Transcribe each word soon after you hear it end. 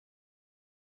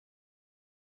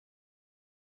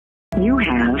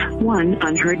have one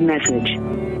unheard message.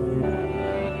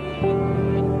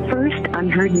 First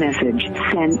unheard message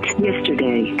sent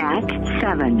yesterday at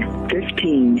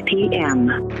 7:15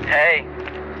 p.m. Hey,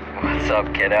 what's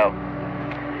up, kiddo?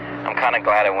 I'm kind of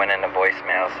glad it went into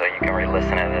voicemail so you can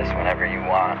re-listen to this whenever you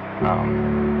want.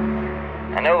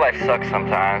 I know life sucks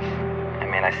sometimes. I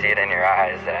mean, I see it in your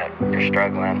eyes that you're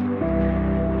struggling.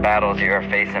 Battles you are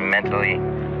facing mentally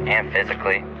and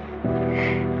physically.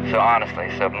 So honestly,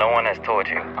 if no one has told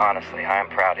you, honestly, I am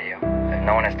proud of you. If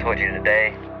no one has told you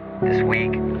today, this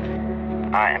week,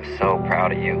 I am so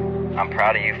proud of you. I'm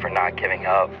proud of you for not giving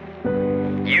up.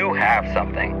 You have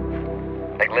something.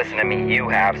 Like, listen to me, you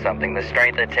have something. The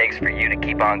strength it takes for you to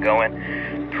keep on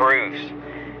going proves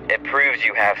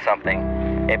you have something.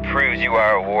 It proves you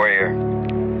are a warrior.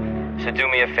 So do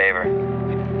me a favor.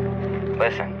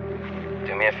 Listen,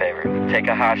 do me a favor. Take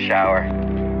a hot shower.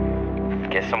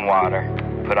 Get some water.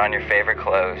 Put on your favorite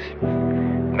clothes.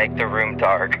 Make the room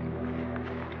dark.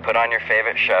 Put on your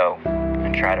favorite show.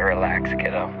 And try to relax,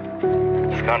 kiddo.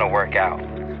 It's gonna work out.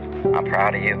 I'm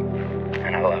proud of you.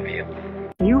 And I love you.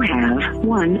 You have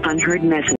one unheard message.